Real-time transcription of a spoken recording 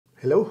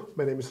Hello,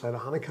 my name is Rainer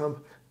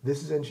Hanekamp.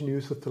 This is NG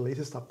News with the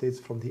latest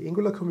updates from the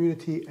Angular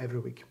community every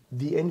week.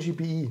 The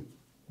NGBE,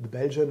 the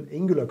Belgian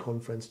Angular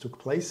conference, took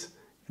place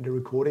and the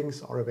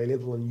recordings are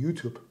available on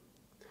YouTube.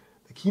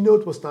 The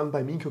keynote was done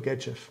by Minko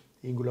Gechev,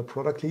 the Angular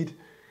product lead,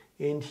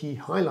 and he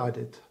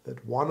highlighted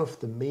that one of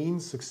the main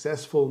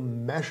successful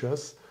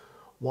measures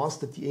was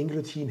that the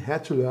Angular team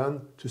had to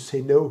learn to say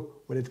no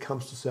when it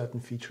comes to certain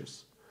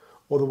features.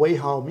 Or the way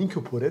how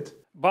Minko put it,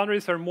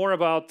 boundaries are more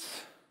about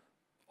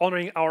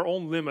honoring our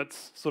own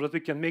limits so that we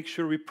can make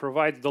sure we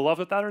provide the love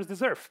that others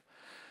deserve.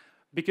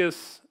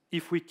 Because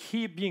if we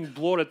keep being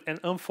bloated and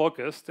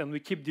unfocused and we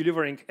keep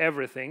delivering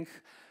everything,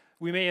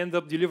 we may end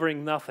up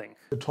delivering nothing.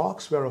 The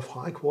talks were of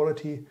high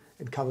quality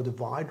and covered a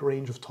wide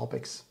range of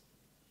topics.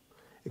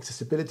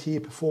 Accessibility,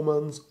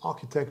 performance,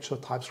 architecture,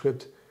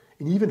 TypeScript,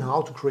 and even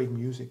how to create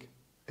music.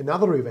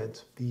 Another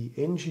event, the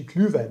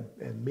Ng-Glühwein,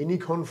 a mini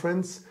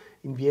conference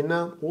in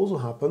Vienna, also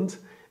happened,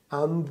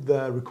 and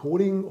the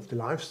recording of the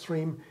live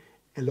stream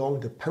along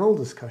the panel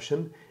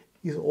discussion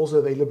is also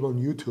available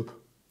on YouTube.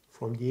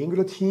 From the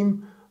Angular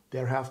team,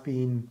 there have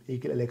been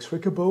Alex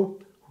Rickabaugh,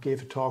 who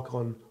gave a talk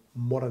on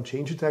modern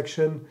change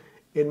detection,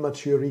 and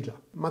Matthieu Riegler.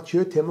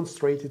 Matthieu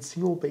demonstrated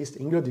single-based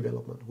Angular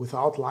development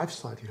without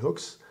lifecycle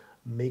hooks,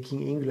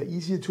 making Angular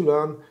easier to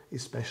learn,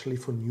 especially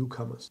for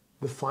newcomers.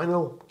 The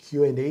final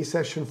Q&A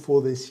session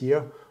for this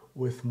year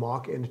with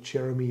Mark and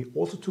Jeremy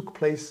also took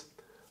place.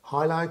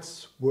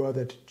 Highlights were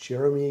that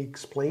Jeremy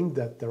explained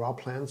that there are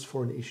plans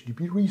for an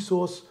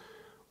httpResource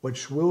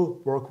which will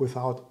work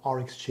without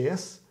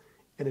RxJS,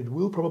 and it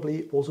will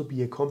probably also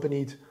be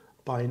accompanied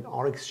by an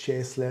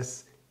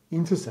RxJS-less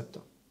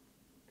interceptor.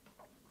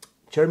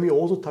 Jeremy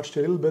also touched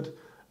a little bit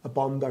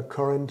upon the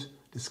current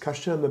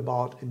discussion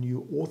about a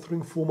new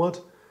authoring format,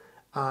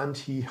 and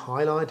he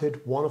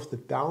highlighted one of the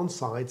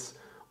downsides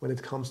when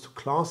it comes to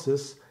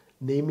classes,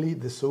 namely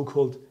the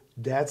so-called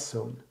dead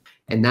zone.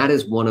 And that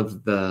is one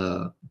of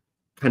the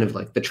kind of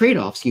like the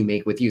trade-offs you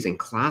make with using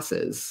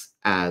classes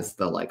as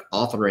the like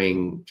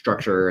authoring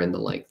structure and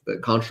the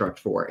construct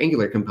for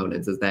Angular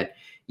components, is that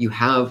you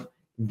have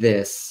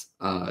this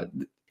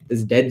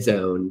this dead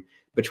zone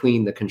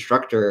between the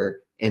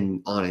constructor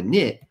and on a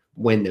init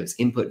when those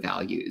input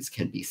values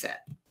can be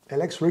set.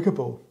 Alex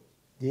Rickabaugh,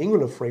 the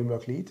Angular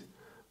framework lead,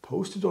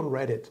 posted on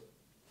Reddit,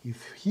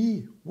 if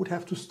he would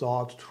have to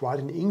start to write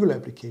an Angular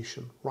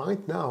application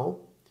right now,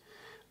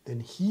 then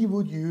he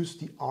would use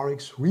the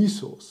Rx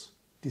resource,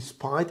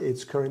 despite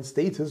its current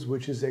status,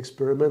 which is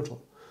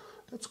experimental.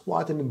 That's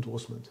quite an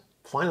endorsement.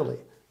 Finally,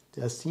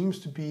 there seems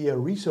to be a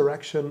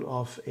resurrection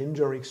of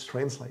Nginx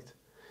Translate.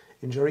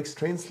 Nginx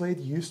Translate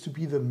used to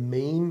be the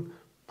main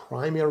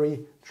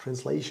primary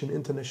translation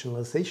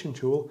internationalization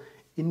tool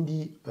in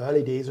the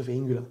early days of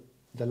Angular.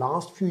 The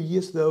last few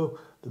years, though,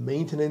 the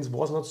maintenance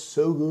was not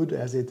so good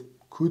as it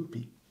could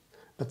be.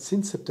 But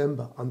since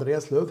September,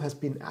 Andreas Löw has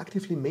been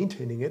actively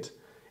maintaining it,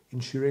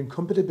 ensuring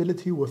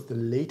compatibility with the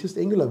latest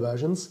Angular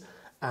versions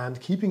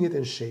and keeping it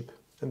in shape.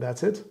 And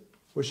that's it.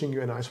 Wishing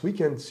you a nice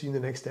weekend. See you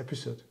in the next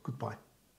episode. Goodbye.